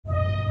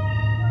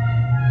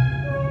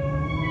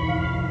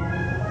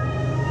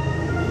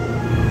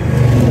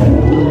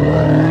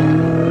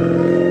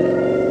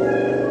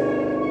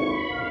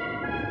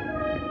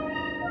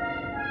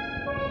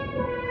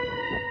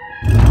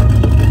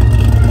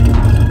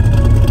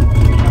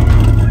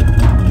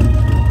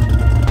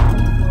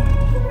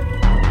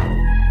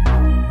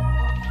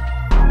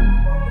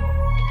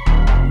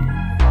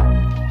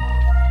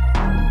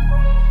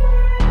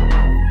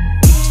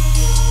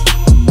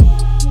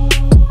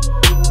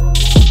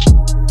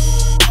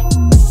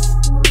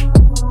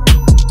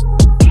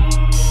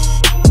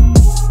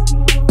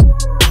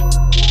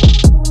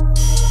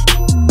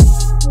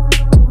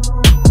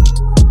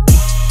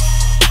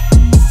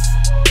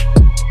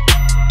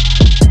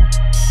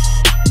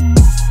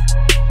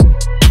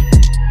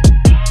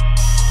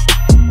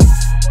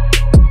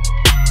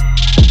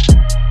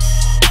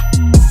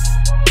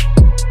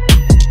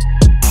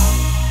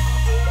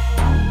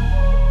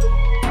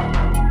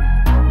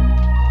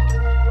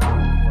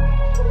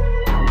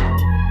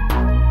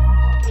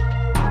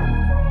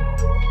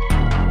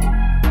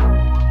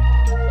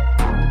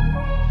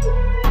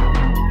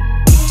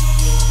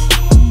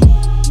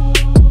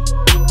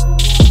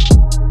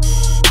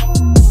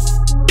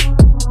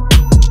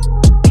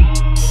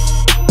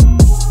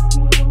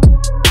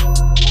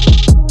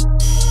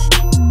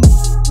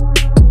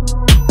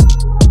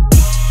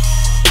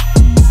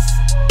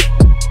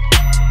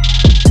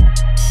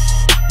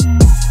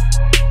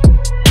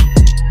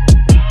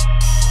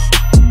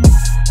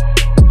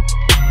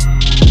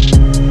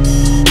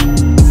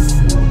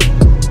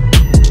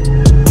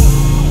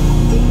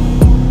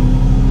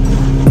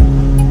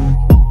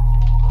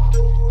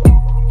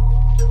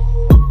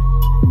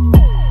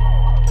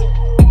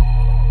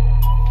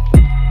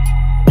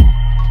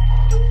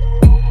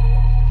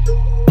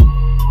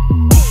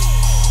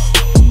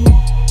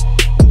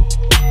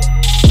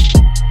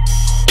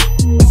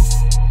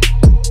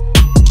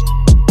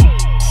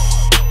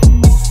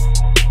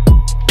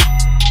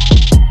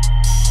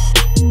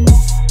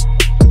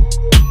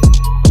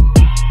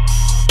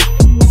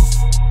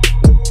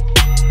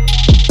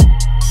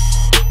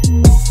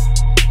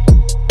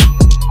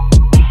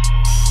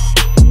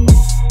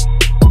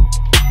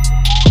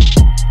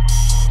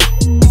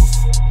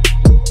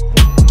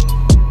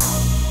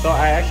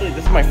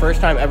This is my first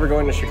time ever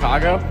going to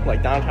Chicago,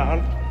 like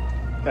downtown.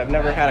 I've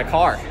never had a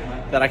car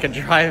that I could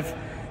drive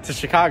to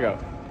Chicago.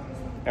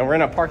 And we're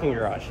in a parking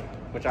garage,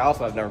 which I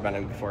also have never been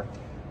in before.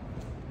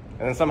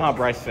 And then somehow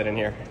Bryce fit in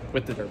here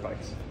with the dirt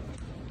bikes.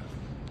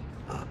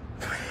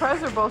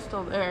 Surprised they're both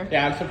still there.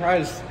 Yeah, I'm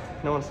surprised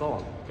no one stole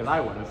them, because I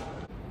would have.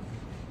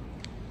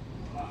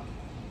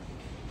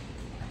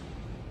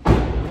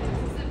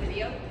 Is this a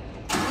video?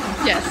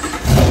 Yes.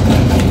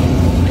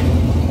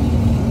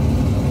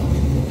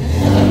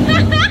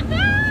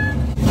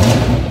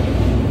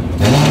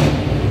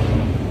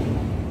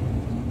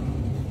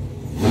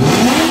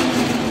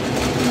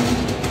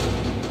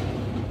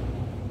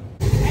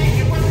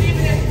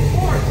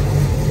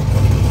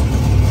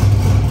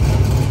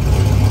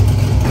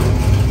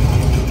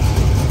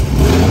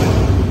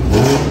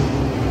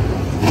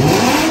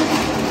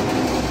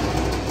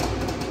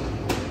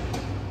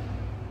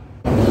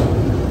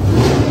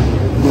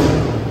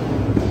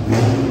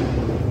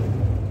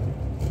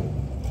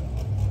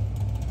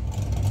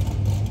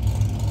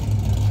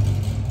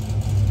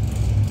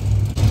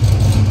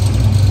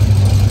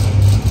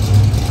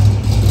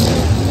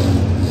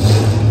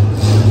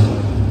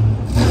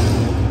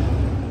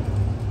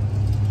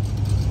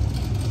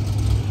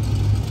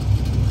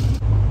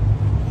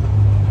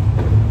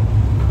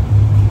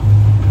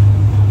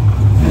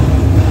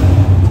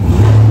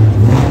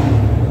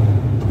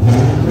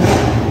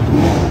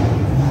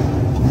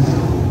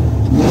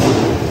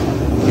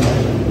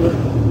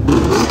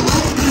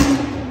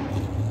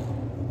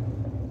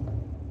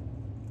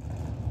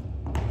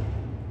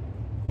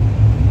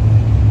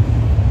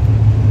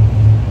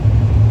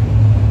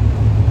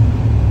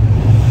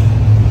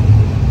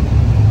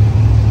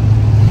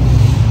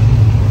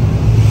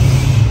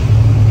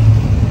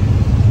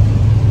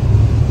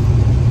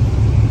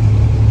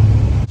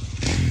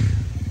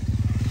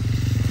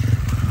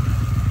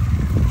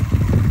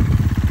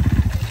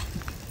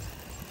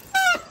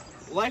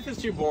 Life is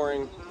too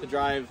boring to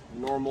drive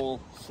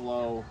normal,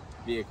 slow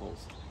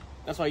vehicles.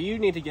 That's why you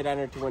need to get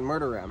entered to win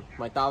Murder Ram,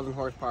 my 1,000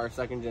 horsepower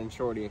second gen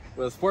shorty.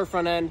 With a sport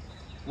front end,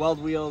 weld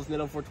wheels,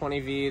 Nitto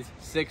 420Vs,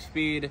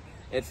 6-speed.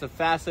 It's the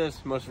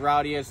fastest, most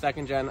rowdiest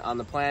second gen on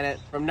the planet.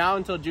 From now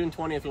until June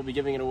 20th, we'll be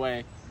giving it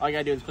away. All you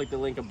gotta do is click the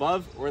link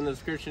above or in the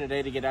description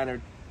today to get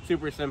entered.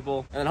 Super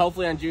simple. And then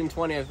hopefully on June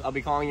 20th, I'll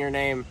be calling your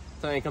name,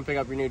 telling you to come pick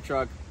up your new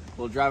truck.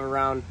 We'll drive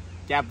around,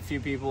 gap a few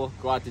people,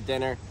 go out to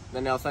dinner,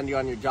 then they'll send you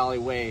on your jolly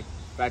way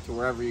back to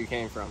wherever you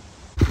came from.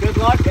 Good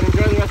luck and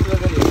enjoy the rest of the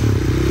video.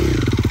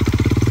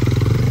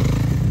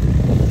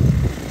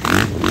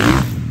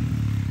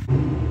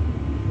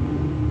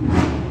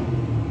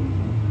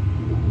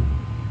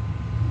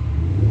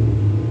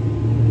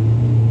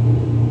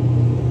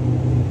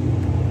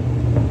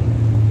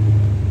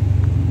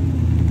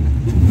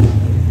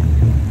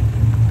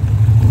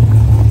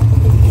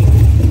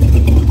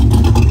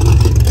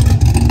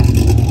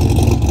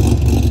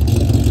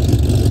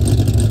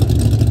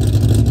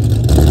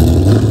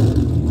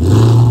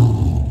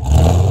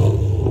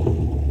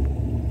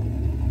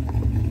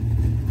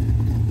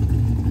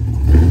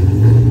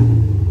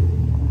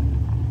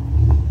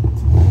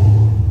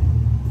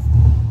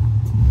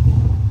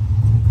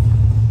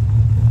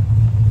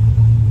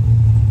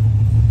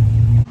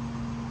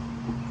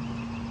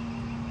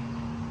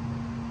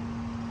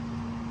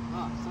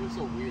 Something's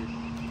so weird.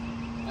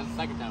 That's the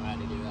second time I had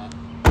to do that.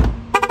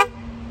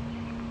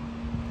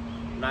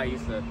 I'm not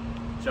used to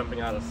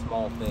jumping out of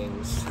small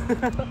things.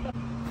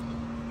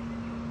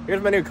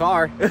 Here's my new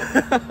car.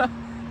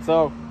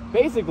 So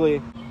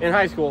basically, in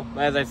high school,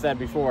 as I said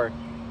before,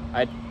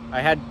 I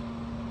had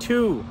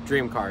two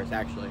dream cars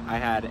actually. I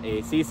had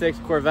a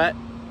C6 Corvette,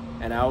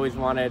 and I always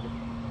wanted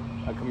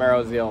a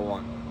Camaro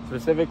ZL1.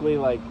 Specifically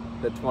like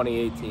the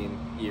 2018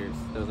 years.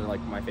 Those are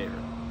like my favorite.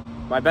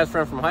 My best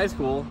friend from high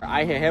school,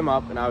 I hit him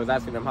up and I was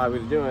asking him how he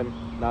was doing.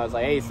 And I was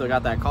like, hey, you still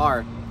got that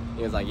car?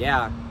 He was like,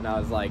 yeah. And I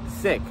was like,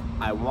 sick,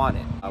 I want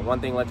it. One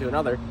thing led to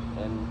another,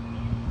 and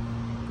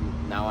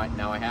now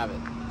I have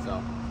it.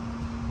 So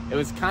it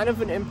was kind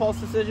of an impulse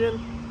decision,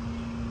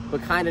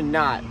 but kind of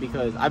not,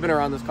 because I've been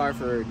around this car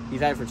he's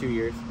had it for 2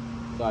 years.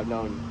 So I've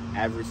known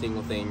every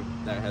single thing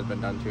that has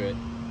been done to it.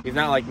 He's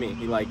not like me.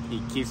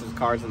 He keeps his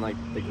cars in like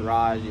the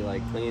garage. He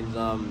like cleans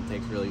them,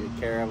 takes really good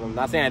care of them.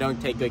 Not saying I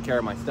don't take good care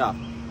of my stuff,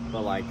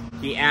 but like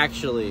he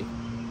actually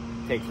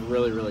takes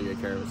really, really good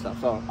care of his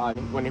stuff. So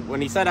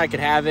when he said I could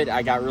have it,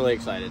 I got really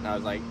excited. And I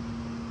was like,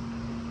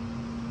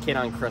 kid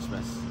on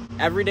Christmas.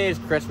 Every day is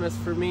Christmas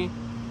for me,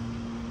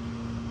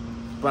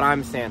 but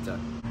I'm Santa.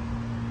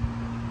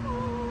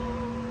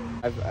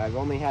 I've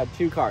only had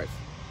two cars,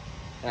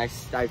 and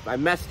I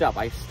messed up.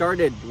 I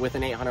started with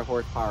an 800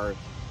 horsepower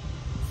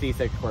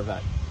C6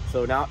 Corvette.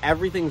 So now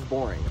everything's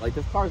boring. Like,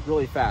 this car's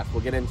really fast.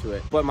 We'll get into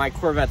it. But my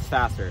Corvette's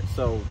faster,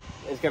 so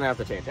it's gonna have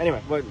to change.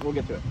 Anyway, we'll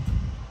get to it.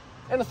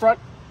 In the front,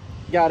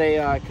 got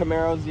a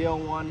Camaro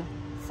ZL1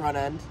 front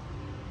end.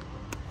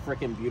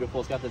 Freaking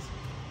beautiful. It's got this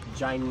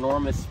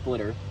ginormous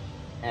splitter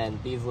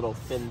and these little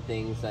fin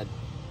things that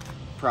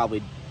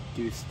probably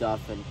do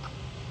stuff, and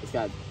it's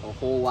got a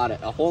whole lot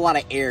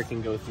of air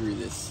can go through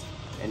this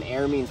and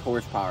air means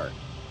horsepower,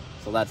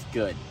 so that's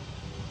good,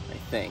 I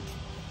think.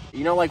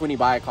 You know, like when you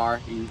buy a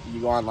car, you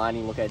go online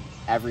and you look at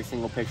every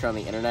single picture on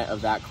the internet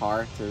of that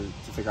car to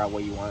figure out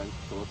what you want it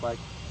to look like.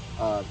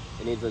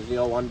 It needs a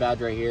ZL1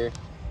 badge right here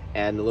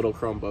and the little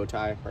chrome bow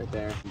tie right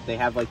there. They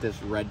have like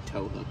this red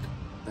tow hook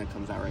that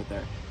comes out right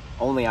there.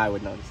 Only I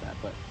would notice that,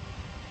 but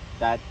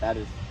that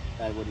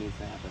would need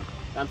to happen.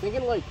 I'm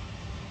thinking like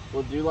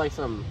we'll do like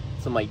some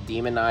like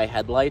demon eye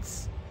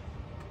headlights,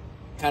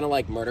 kind of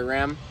like Murder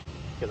Ram,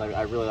 because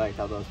I really like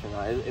how those turn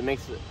out. It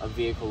makes a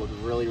vehicle look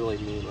really, really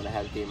mean when it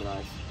has demon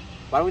eyes.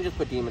 Why don't we just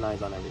put demon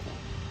eyes on everything?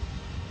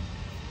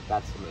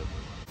 That's the move.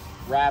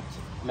 Wrapped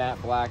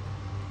matte black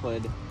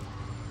hood.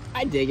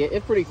 I dig it.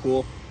 It's pretty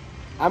cool.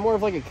 I'm more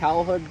of like a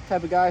cowl hood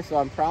type of guy, so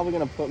I'm probably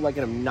gonna put like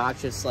an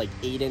obnoxious like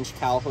 8-inch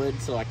cowl hood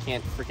so I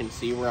can't freaking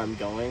see where I'm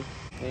going.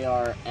 They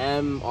are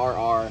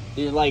MRR.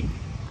 These are like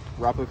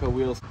replica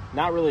wheels.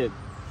 Not really a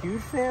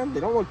huge fan. They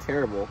don't look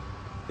terrible.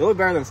 They look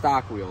better than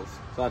stock wheels,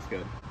 so that's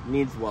good.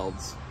 Needs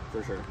welds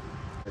for sure.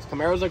 These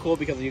Camaros are cool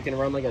because you can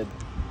run like a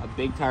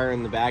big tire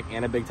in the back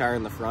and a big tire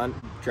in the front.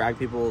 Drag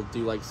people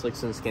do like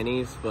slicks and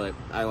skinnies, but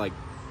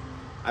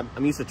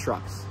I'm used to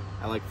trucks.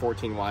 I like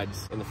 14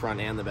 wides in the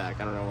front and the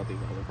back. I don't know what these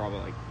are. They're probably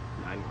like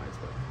 9 wides,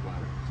 but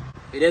whatever.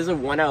 It is a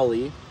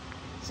 1LE,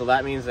 so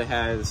that means it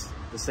has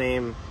the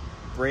same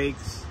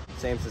brakes,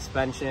 same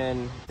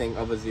suspension thing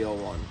of a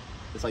ZL1.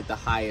 It's like the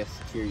highest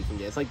tier you can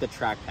get. It's like the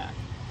track pack.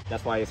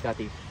 That's why it's got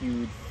these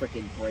huge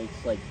freaking brakes.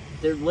 Like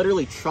they're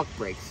literally truck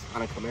brakes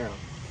on a Camaro.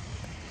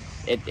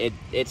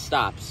 It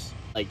stops.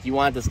 Like you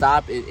want it to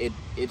stop,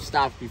 it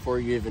stops before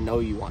you even know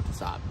you want to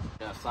stop.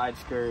 Yeah, side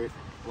skirt,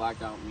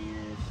 blacked out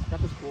mirrors.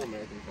 Got this cool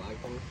American flag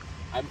thing.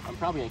 I'm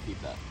probably gonna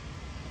keep that.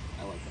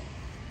 I like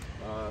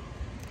that.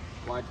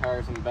 Wide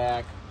tires in the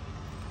back.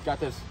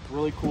 Got this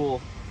really cool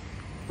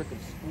freaking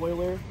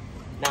spoiler.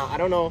 Now I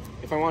don't know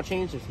if I want to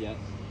change this yet.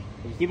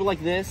 You keep it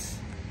like this.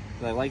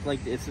 I like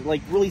it's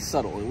like really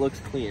subtle. It looks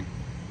clean.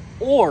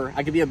 Or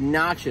I could be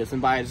obnoxious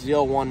and buy a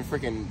ZL1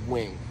 freaking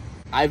wing.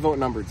 I vote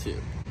number 2.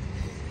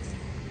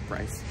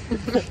 Price.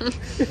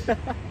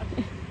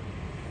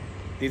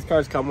 These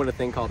cars come with a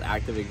thing called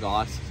active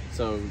exhaust,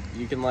 so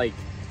you can like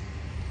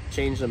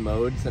change the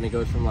modes and it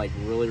goes from like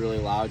really, really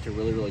loud to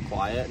really, really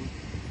quiet,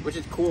 which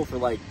is cool for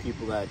like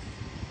people that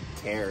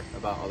care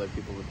about other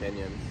people's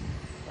opinions.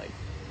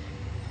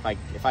 Like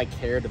if I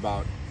cared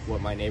about what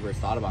my neighbors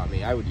thought about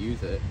me, I would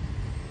use it,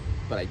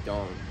 but I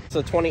don't. It's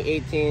a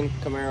 2018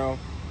 Camaro.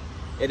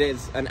 It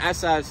is an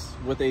SS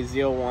with a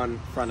ZL1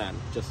 front end,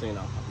 just so you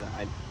know.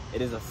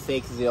 It is a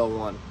fake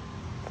ZL1.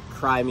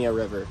 Cry me a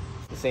river.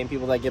 The same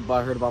people that get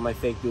butthurt about my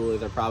fake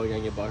dualies are probably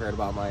gonna get butthurt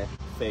about my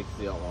fake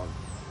ZL1.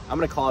 I'm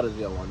gonna call it a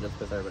ZL1 just to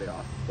piss everybody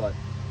off. But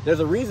there's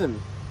a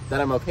reason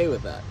that I'm okay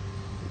with that.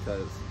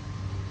 Because,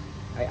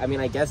 I mean,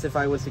 I guess if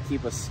I was to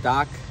keep a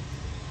stock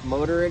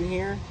motor in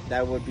here,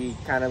 that would be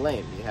kind of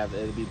lame.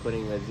 It'd be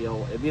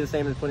the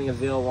same as putting a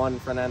ZL1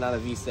 front end on a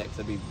V6.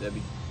 That'd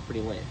be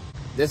pretty lame.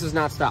 This is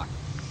not stock.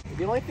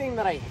 The only thing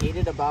that I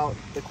hated about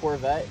the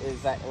Corvette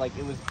is that like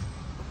it was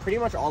pretty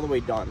much all the way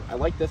done. I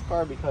like this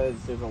car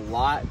because there's a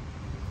lot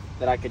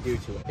that I could do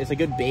to it. It's a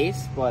good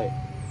base, but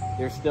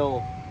there's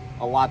still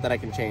a lot that I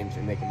can change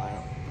and make it my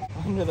own.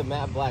 Under the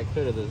matte black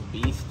hood of this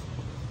beast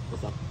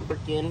is a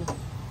freaking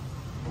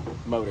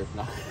motor.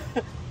 No.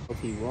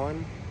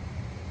 LT1.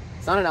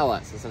 It's not an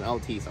LS, it's an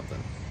LT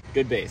something.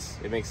 Good base.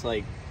 It makes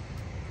like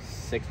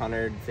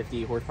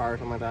 650 horsepower or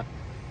something like that,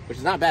 which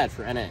is not bad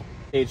for NA.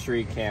 Stage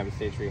 3 cam,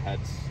 stage 3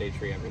 heads, stage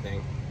 3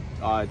 everything.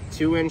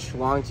 2-inch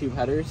long tube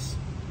headers,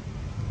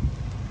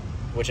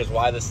 which is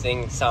why this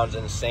thing sounds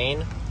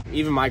insane.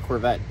 Even my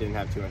Corvette didn't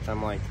have 2-inch.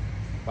 I'm like,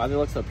 why do they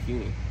look so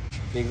puny?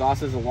 The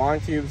exhaust is a long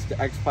tubes to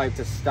X-pipe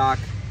to stock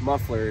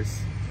mufflers,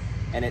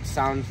 and it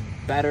sounds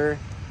better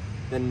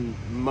than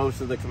most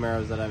of the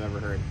Camaros that I've ever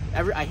heard.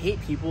 I hate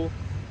people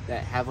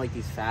that have like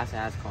these fast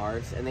ass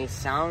cars and they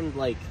sound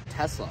like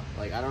Tesla.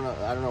 Like I don't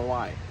know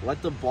why.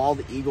 Let the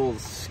bald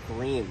eagles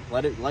scream.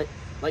 Let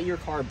your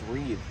car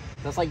breathe.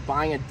 That's like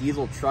buying a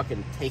diesel truck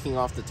and taking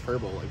off the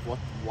turbo. Like what?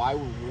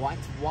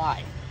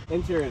 Why?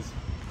 Interior is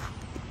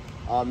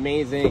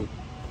amazing.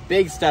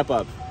 Big step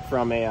up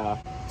from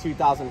a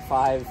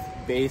 2005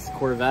 base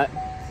Corvette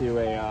to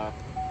a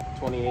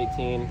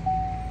 2018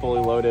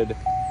 fully loaded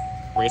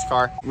race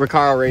car.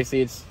 Recaro race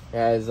seats. It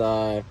has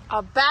a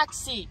back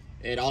seat.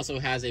 It also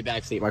has a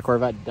back seat. My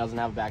Corvette doesn't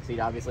have a back seat.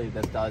 Obviously,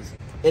 this does.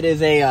 It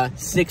is a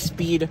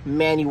 6-speed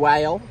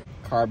manual.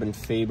 Carbon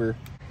fiber.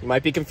 You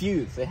might be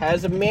confused. It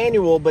has a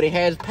manual, but it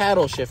has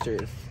paddle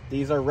shifters.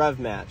 These are rev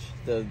match.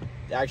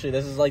 Actually,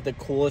 this is like the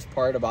coolest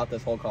part about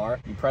this whole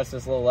car. You press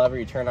this little lever,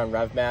 you turn on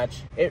rev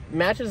match. It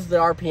matches the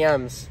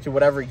RPMs to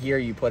whatever gear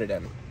you put it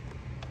in,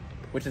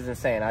 which is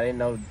insane. I didn't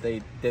know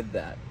they did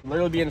that.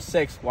 Literally be in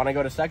 6th. Want to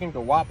go to 2nd,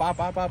 go wop, wop,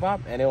 wop, wop, wop,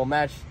 and it will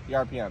match the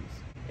RPMs.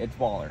 It's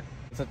baller.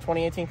 It's a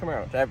 2018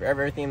 Camaro.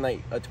 Everything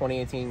like a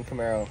 2018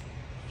 Camaro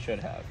should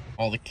have.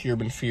 All the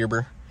carbon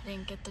fiber.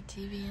 Didn't get the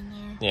TV in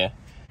there. Yeah.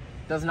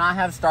 Does not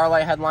have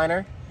Starlight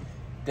headliner.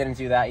 didn't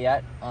do that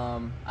yet. I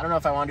don't know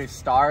if I want to do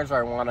stars or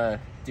I want to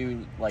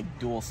do like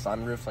dual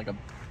sunroofs, like a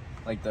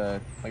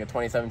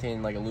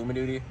 2017 like a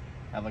Luminuti,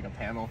 have like a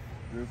panel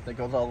roof that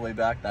goes all the way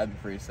back. That'd be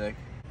pretty sick.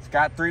 It's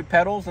got 3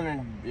 pedals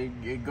and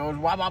it goes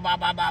wop wop wop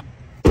wop wop.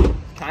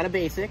 Kind of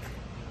basic.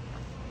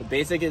 The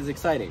basic is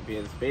exciting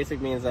because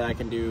basic means that I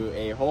can do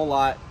a whole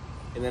lot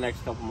in the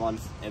next couple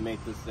months and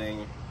make this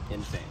thing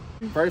insane.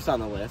 First on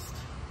the list,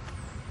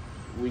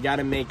 we got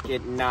to make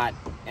it not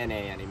NA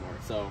anymore.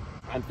 So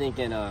I'm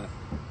thinking a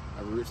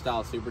root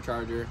style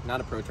supercharger,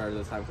 not a pro charger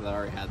this time because I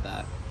already had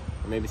that,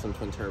 or maybe some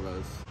twin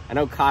turbos. I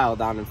know Kyle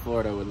down in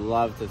Florida would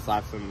love to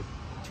slap some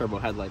turbo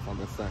headlights on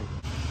this thing.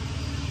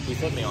 He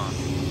flipped me off.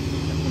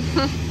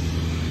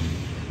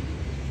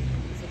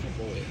 Such a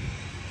bully.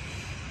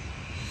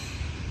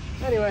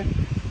 Anyway,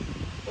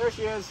 there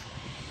she is.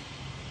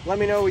 Let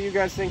me know what you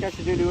guys think I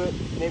should do to it.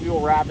 Maybe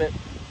we'll wrap it.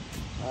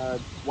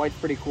 White's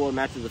pretty cool. It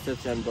matches the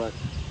 5th gen, but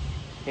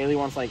Haley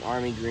wants like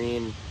army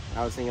green.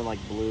 I was thinking like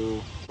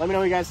blue. Let me know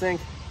what you guys think.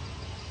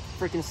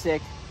 Freaking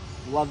sick.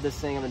 Love this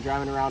thing. I've been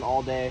driving around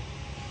all day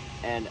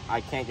and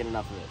I can't get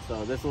enough of it.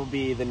 So this will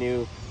be the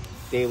new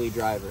daily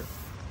driver.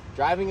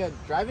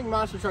 Driving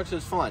monster trucks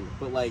is fun,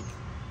 but like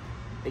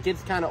it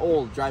gets kind of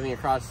old driving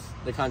across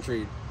the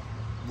country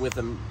with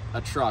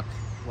a truck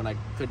when I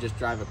could just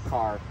drive a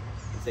car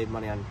and save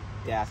money on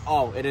gas.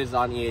 Oh, it is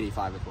on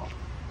E85 as well.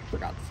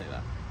 Forgot to say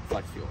that.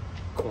 Flex fuel.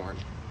 Corn.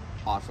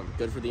 Awesome.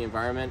 Good for the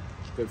environment.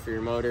 Good for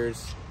your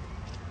motors.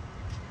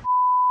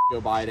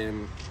 Joe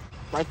Biden.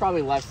 Price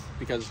probably less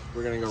because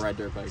we're going to go ride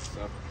dirt bikes.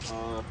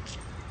 So,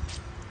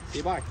 see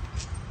you, bye.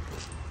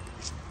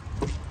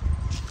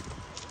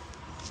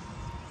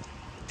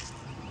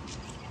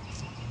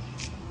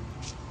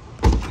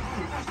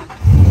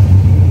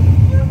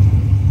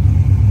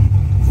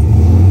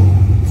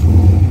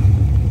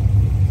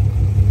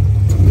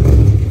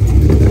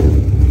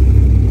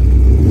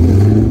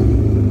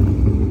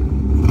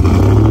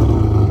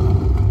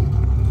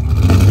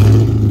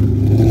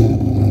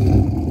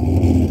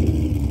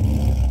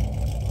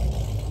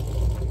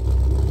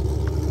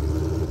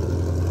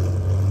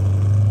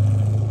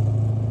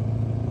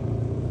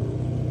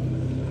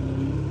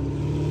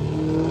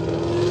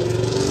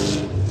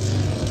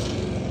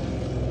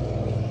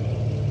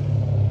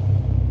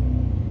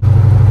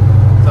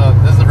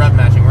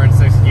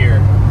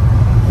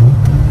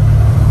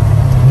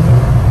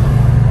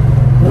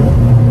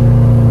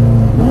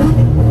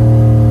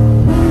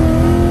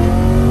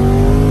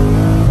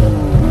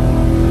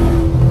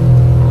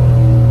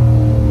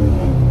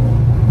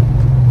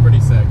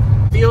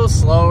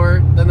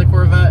 Slower than the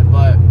Corvette,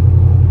 but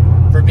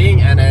for being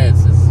NA,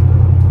 it's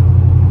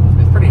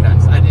pretty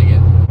nice. I dig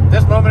it.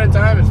 This moment in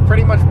time, it's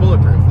pretty much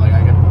bulletproof. Like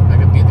I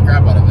could beat the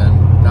crap out of it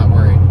and not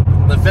worry.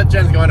 The 5th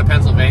gen's going to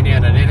Pennsylvania,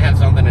 and I didn't have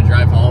something to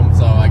drive home,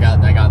 so I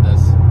got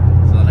this,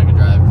 so that I could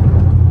drive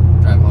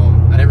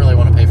home. I didn't really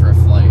want to pay for a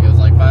flight. It was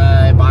like,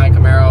 buy a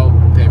Camaro,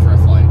 pay for a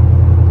flight.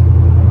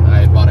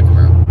 I bought a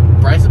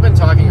Camaro. Bryce has been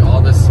talking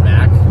all this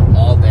smack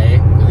all day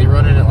because he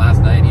rode in it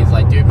last night. He's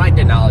like, dude, my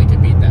Denali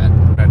could beat that.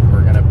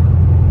 We're gonna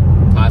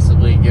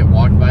possibly get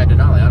walked by a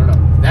Denali. I don't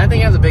know. That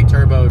thing has a big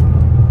turbo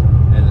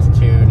and it's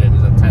tuned and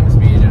it's a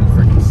 10-speed and it's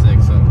freaking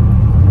sick. So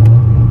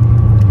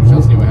we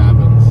shall see what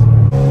happens.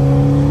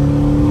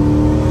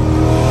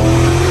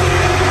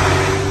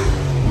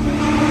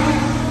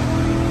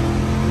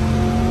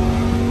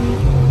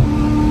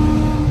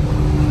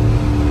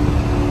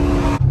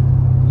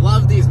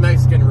 Love these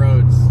Mexican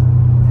roads.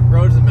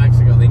 Roads in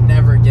Mexico, they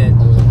never get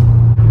old.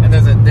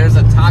 And there's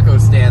a taco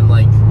stand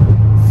like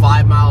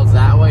 5 miles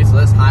that way, so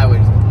this highway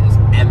is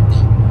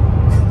empty.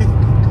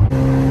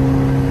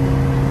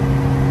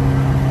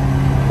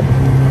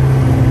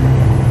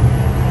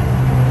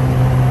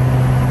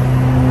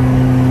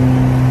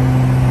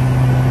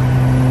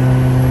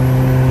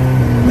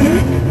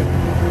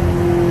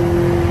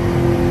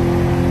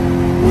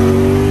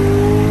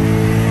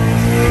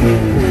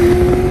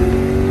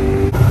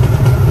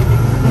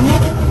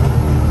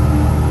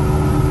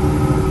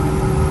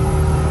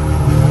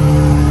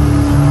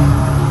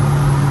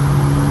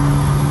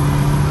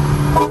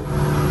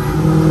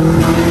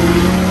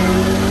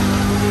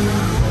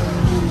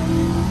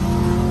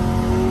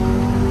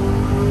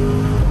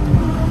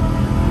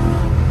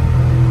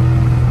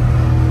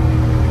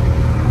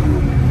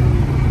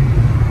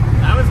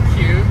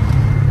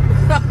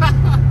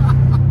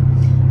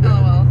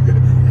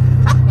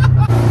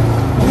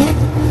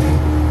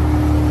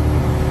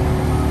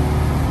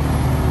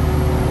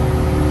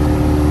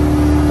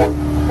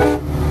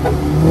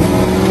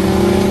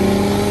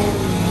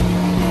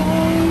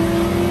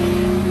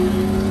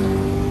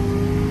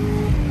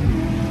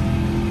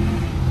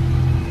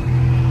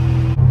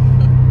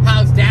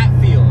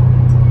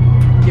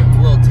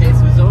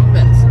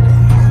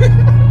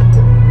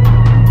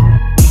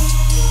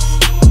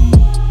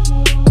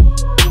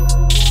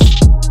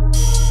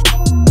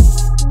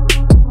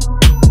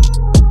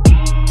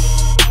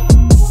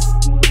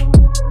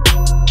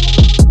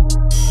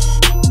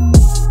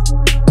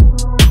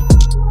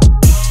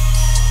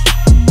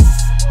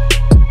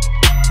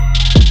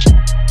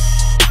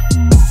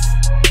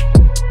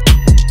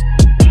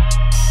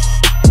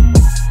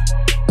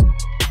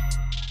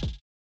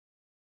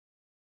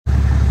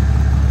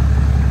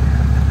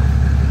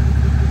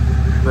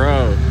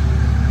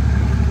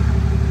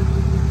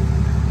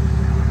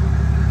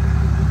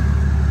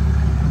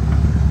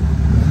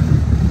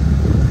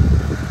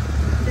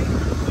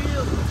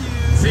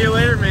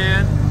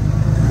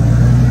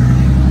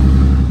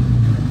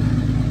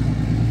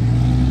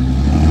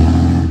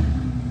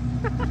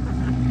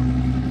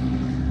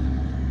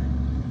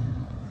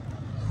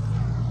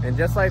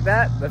 just like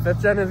that, the 5th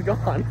gen is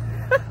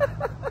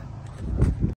gone.